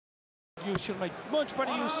You should make much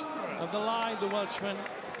better use of the line, the Welshman,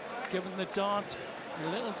 given the dart a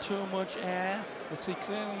little too much air. We'll see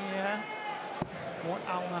clearly here. 1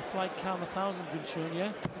 hour flight count 1,000 been shown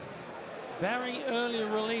here. Very early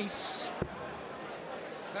release.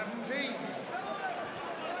 17.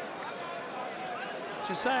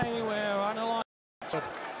 To say we're analysing.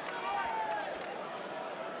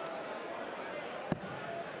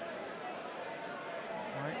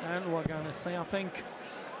 Right, and we're going to say, I think,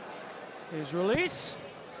 his release.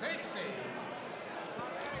 60.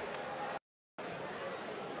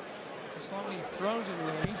 Slightly throws in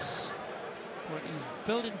the release, but he's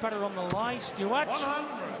building better on the line. Stewart.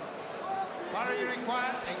 100. Barrier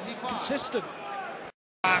required 85. Consistent.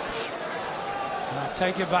 And I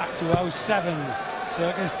take you back to 07,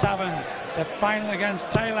 Circus Tavern, the final against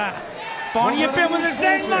Taylor. Bonnie, you've been with the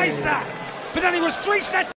Zenmeister, but then he was 3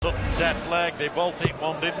 sets. Death leg, they both hit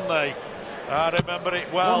one, didn't they? I remember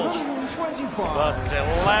it well. 125. But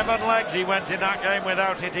 11 legs he went in that game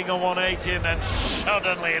without hitting a 180, and then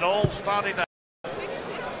suddenly it all started.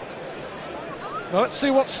 Let's see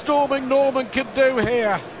what Storming Norman can do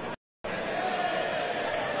here.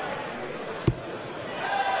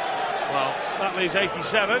 Well, that leaves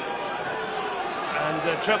 87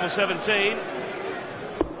 and treble 17.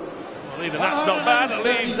 Well, even that's not bad. It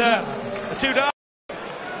leaves a 2 down.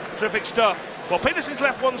 Terrific stuff. Well, Peterson's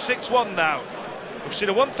left 161 now. We've seen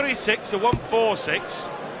a 136, a 146.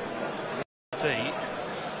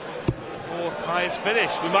 Fourth highest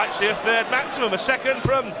finish. We might see a third maximum, a second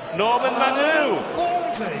from Norman Manu.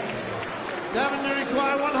 40. Devon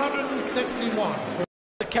require 161.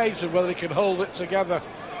 The case of whether he can hold it together.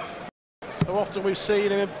 So often we've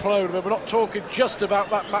seen him implode, but we're not talking just about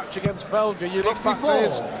that match against Felger. You 64. look back to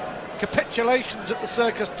his capitulations at the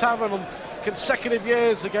Circus Tavern on consecutive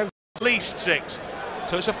years against At least 6.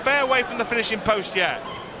 So it's a fair way from the finishing post yet.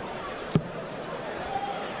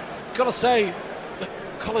 Got to say that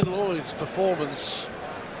Colin Lloyd's performance,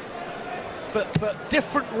 for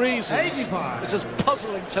different reasons, 85. is as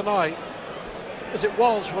puzzling tonight as it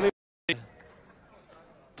was when he...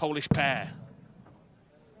 Polish pair.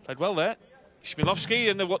 Played well there. Śmielowski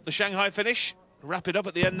in the Shanghai finish. Wrap it up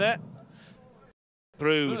at the end there.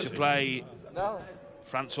 Through to play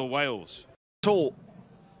France or Wales. Tall.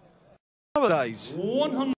 Nowadays.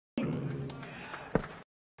 100.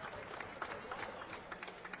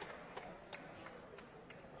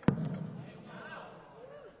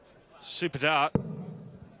 Super dart.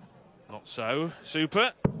 Not so.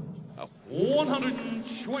 Super.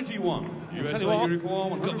 121. I'll tell you what,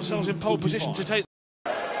 we've got themselves in pole position to take.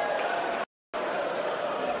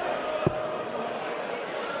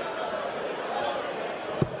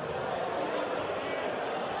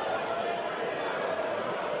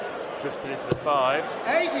 Drifted into the 5.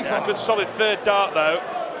 85. Yeah, good solid third dart though.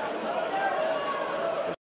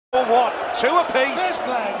 4-1, 2 apiece,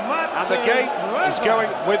 and the game is going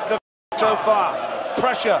with them so far.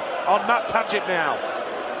 Pressure on Matt Paget now.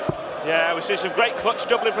 Yeah, we see some great clutch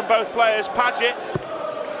doubling from both players. Paget,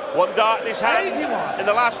 1 dart in his hand 81. in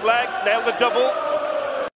the last leg, nailed the double.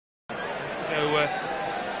 To go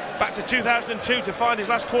back to 2002 to find his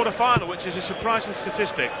last quarter-final, which is a surprising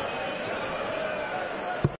statistic.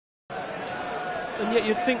 And yet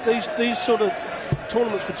you'd think these sort of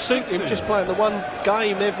tournaments would suit him, just playing the one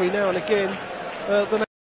game every now and again. The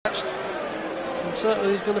next, and certainly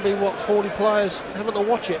there's going to be, what, 40 players having to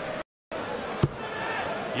watch it.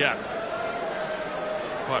 Yeah.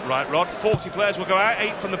 Quite right, Rod. 40 players will go out,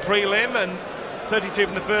 8 from the prelim and 32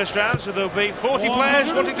 from the first round, so there'll be 40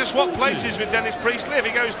 players wanting to swap places with Dennis Priestley if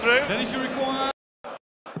he goes through. Dennis, you require.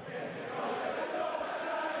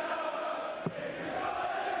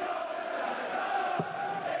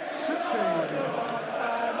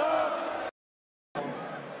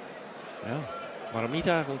 Ja, waarom niet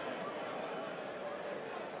eigenlijk?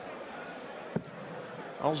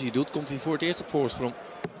 Als hij het doet, komt hij voor het eerst op voorsprong.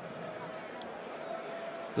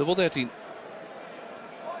 Dubbel 13.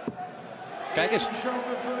 Kijk eens.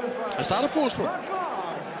 Hij staat op voorsprong.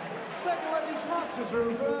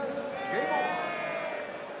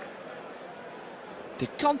 Dit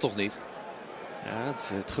kan toch niet? Ja,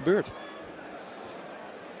 het gebeurt.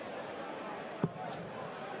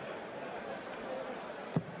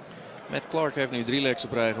 Matt Clark heeft nu 3 legs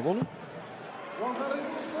op rij gewonnen.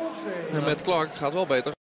 En Matt Clark gaat wel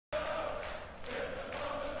beter.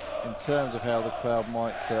 In terms of how the crowd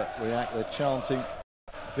might react, they're chanting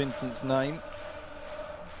Vincent's name.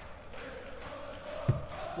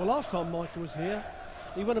 Well, last time Michael was here,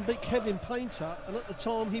 he went and beat Kevin Painter, and at the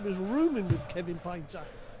time he was rooming with Kevin Painter.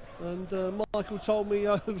 And Michael told me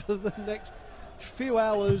over the next few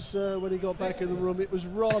hours when he got back in the room. It was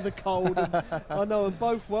rather cold. And I know them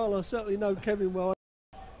both well. I certainly know Kevin well.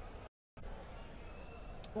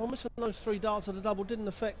 Well, missing those 3 darts of the double didn't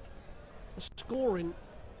affect the scoring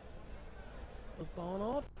of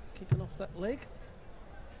Barnard, kicking off that leg.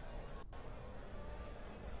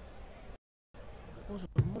 It was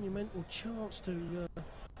a monumental chance to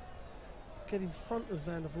get in front of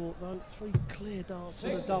Van der Voort, though. 3 clear darts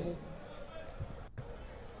of the double.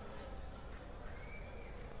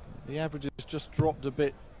 The average has just dropped a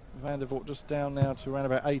bit. Van der Voort just down now to around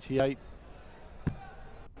about 88.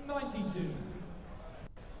 92.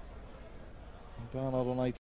 Barnard on 80.